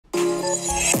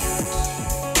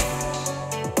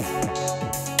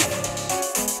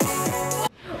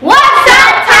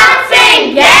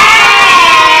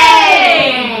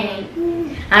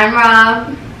I'm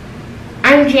Rob.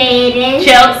 I'm Jaden.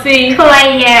 Chelsea.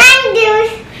 Koya. I'm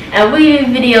Deuce. And we do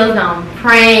videos on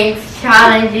pranks,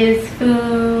 challenges,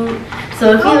 food.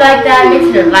 So if you like that,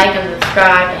 make sure to like and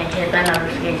subscribe and hit that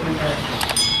notification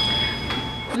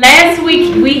button. Last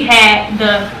week we had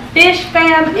the Fish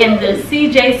Fam and the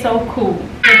CJ So Cool.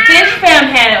 The Fish Fam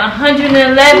had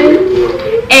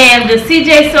 111 and the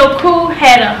CJ So Cool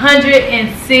had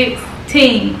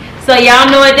 116. So y'all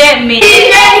know what that means.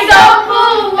 CJ So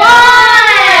Cool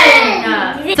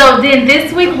won! So then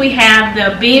this week we have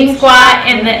the Beam Squad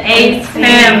and the Ace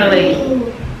Family.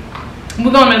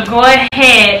 We're gonna go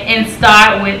ahead and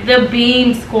start with the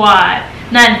Beam Squad.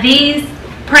 Now these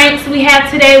pranks we have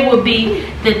today will be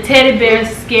the teddy bear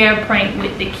scare prank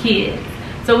with the kids.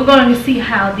 So we're going to see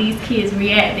how these kids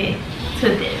reacted to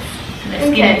this. Let's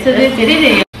get into this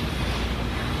video.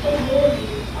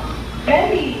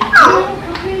 Baby.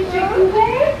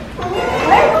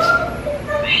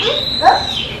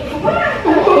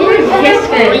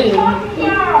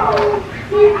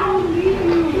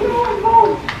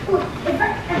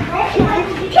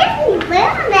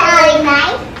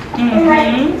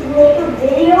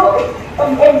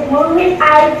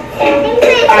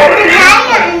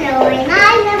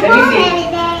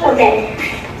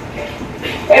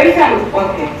 Every time,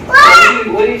 okay.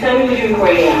 What do you tell me what you're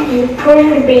recording on? You're pulling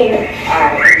the bear.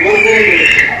 Alright, what is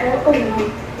it?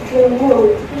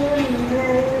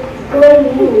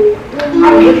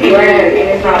 I'm looking right at it and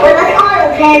it's not. Well, that's all the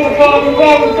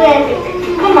pen.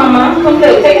 Come on, Mom. Come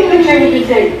look. Take a picture of your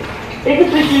teddy. Take a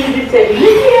picture of your teddy.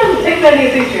 Take that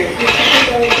picture.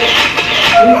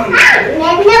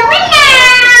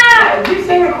 You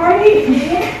still recording?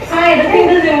 Sorry, the thing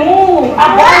doesn't move. I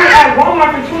bought it at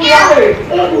Walmart for $20. It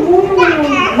moves.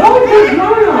 No, it does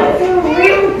not. It's a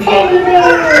real teddy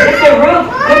bear. It's a real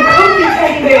good comfy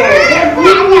teddy bear.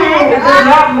 It does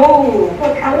not move.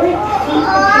 Look, I would keep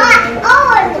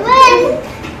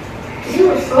it. You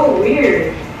are so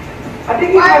weird. I think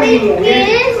you're having a weird And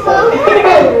the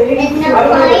I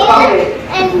don't know what to call it.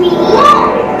 and me.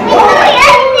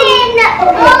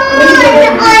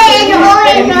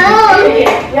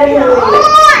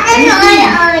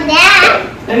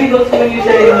 Let me go to when you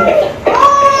say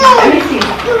let me see.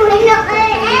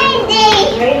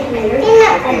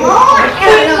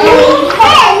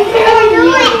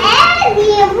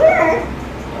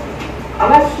 I'm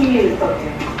not seeing you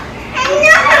something.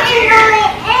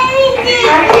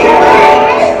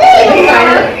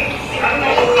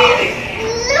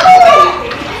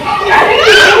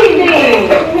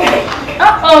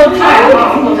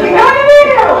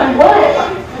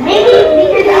 Maybe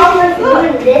because I was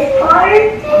doing this part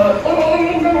and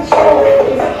it doesn't show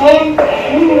his hand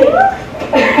moving.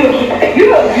 You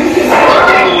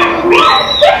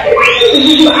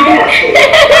can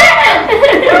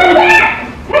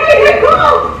Hey, go!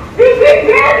 You big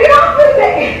man, get off of me!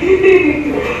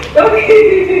 Okay.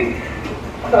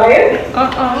 Sorry?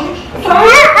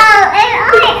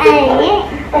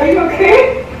 Are you okay?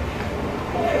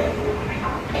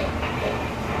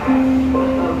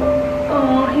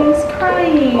 Oh, he's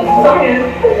crying. Sorry.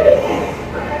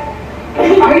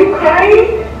 Are you crying?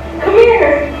 Come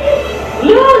here.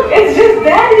 Look, it's just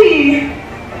Daddy.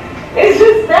 It's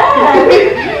just Dad.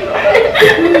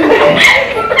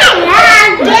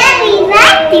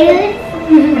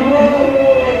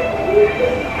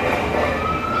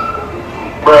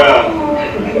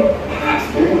 Bruh.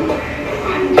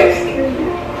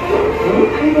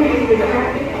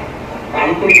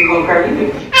 I think you're gonna cry either.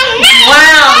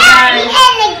 Wow, guys.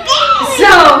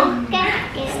 So,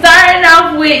 starting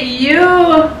off with you,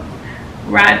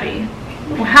 Robbie.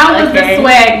 How was the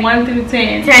swag 1 through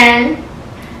 10? 10.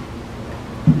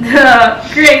 The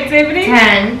creativity?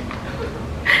 10.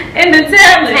 And the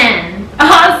talent? 10.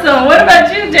 Awesome. What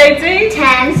about you, JT?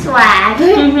 10 swag.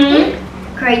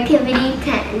 Creativity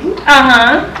 10.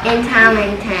 And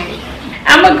talent 10.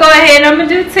 I'm going to go ahead and I'm going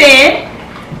to do 10.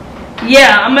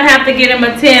 Yeah, I'm going to have to get him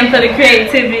a 10 for the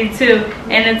creativity too.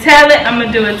 And the talent, I'm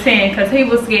going to do a 10 because he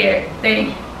was scared.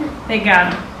 They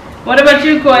got him. What about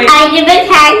you, Koi? I give it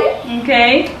 10.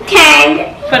 Okay.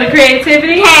 10. For the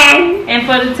creativity? 10. And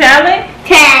for the talent?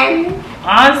 10.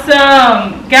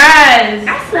 Awesome. Guys,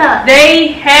 Awesome.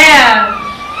 they have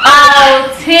all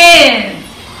 10s.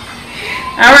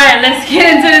 Alright, let's get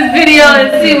into this video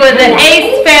and see what the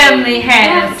Ace family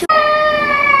has.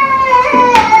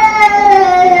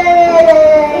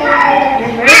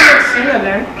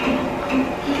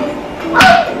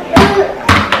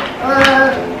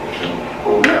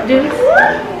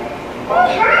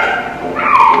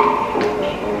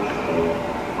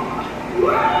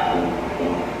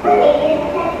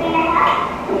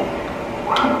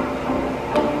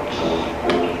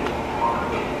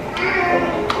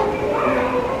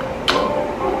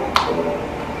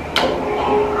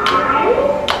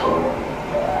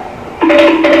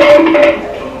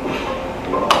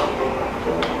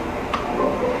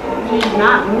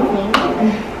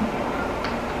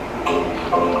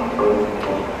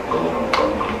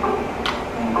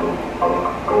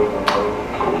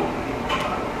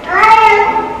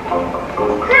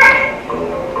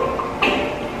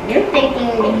 You're thinking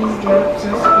that he's not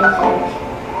suspicious.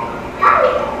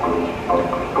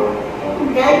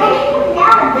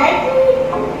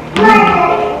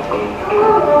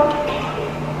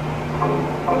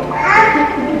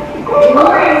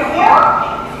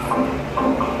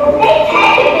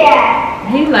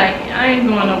 He like, I ain't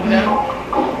going over there.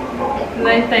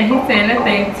 He's saying that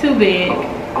thing too big.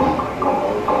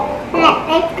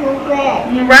 That's too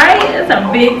good. Right? That's a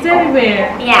big teddy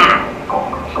bear. Yeah.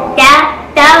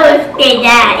 That was their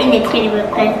dad in the teddy bear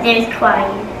because they're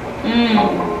crying.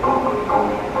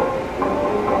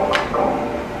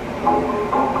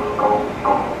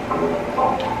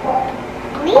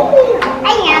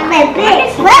 I am a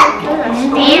bitch. Look.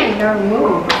 Stand or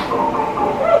move.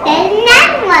 There's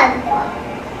another one.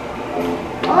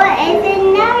 Or is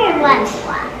another one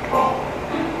block?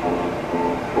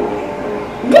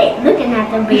 Looking at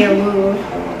the bear move.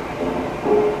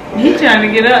 He trying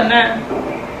to get up now.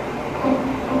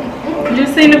 You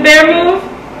seen the bear move?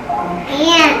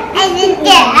 Yeah. And just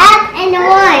get up and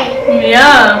away.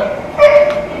 Yeah.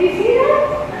 You see that?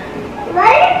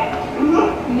 Right?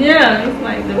 Yeah, it's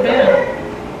like the bear.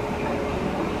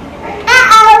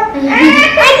 Uh-oh. I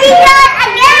did that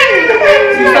again.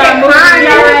 She started moving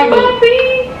already. Puppy.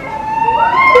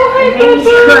 He's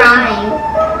crying.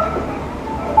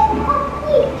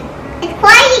 It's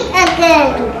quiet again.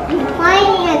 It's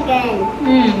quiet again.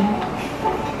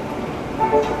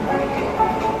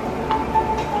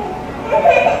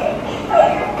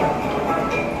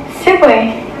 Subway.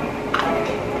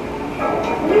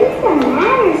 What's the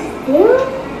matter, Stu?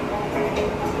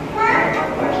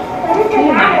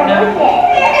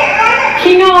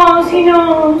 He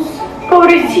knows.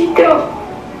 Pobrecito.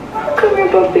 Come here,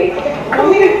 puppy.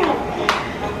 Come here.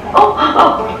 Oh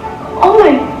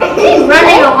my. He's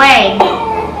running away.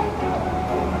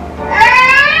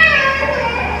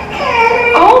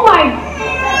 Oh my.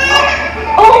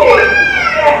 Oh.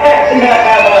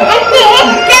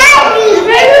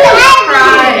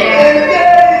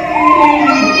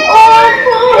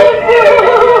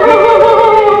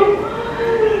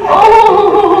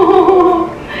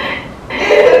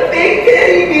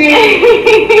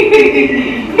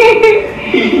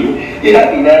 You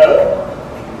happy now?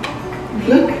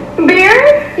 Look,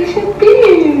 Bear? he's a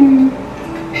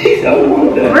bear. He's a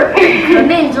wonder. The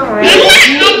name's already.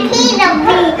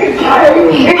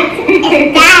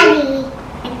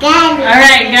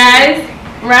 Alright guys,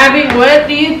 Robbie, what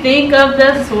do you think of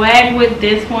the swag with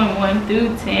this one, 1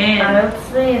 through 10? I would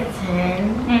say a 10.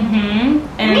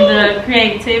 And the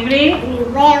creativity? And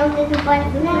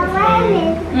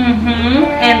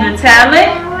the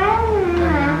talent?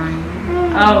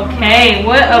 Okay,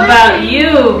 what about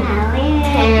you?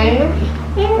 10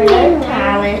 for the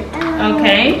talent.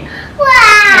 Okay.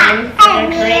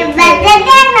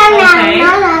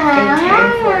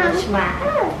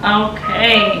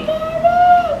 Okay.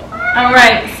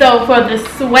 Alright, so for the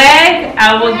swag,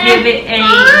 I will give it a 9.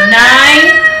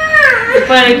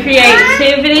 For the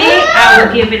creativity, I will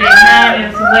give it a 9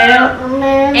 as well.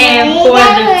 And for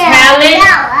the talent,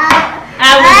 I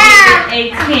will give it a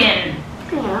 10.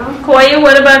 Koya,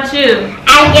 what about you?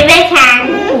 I give it 10.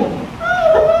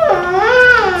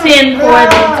 10 for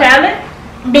the talent?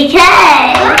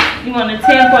 Because You want a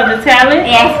 10 for the talent?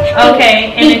 yes.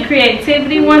 Okay, and the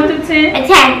creativity 1 through 10? A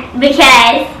 10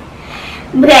 because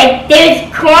there's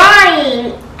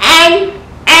crying and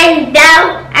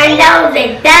those are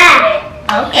that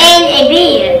Okay. and a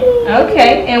beer.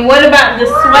 Okay, and what about the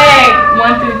swag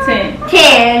 1 through 10?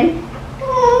 10.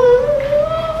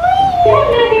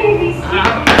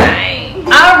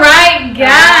 Alright,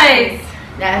 guys.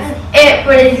 That's it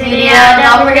for this video.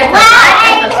 Don't forget to like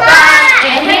and subscribe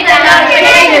and hit the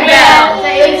notification bell.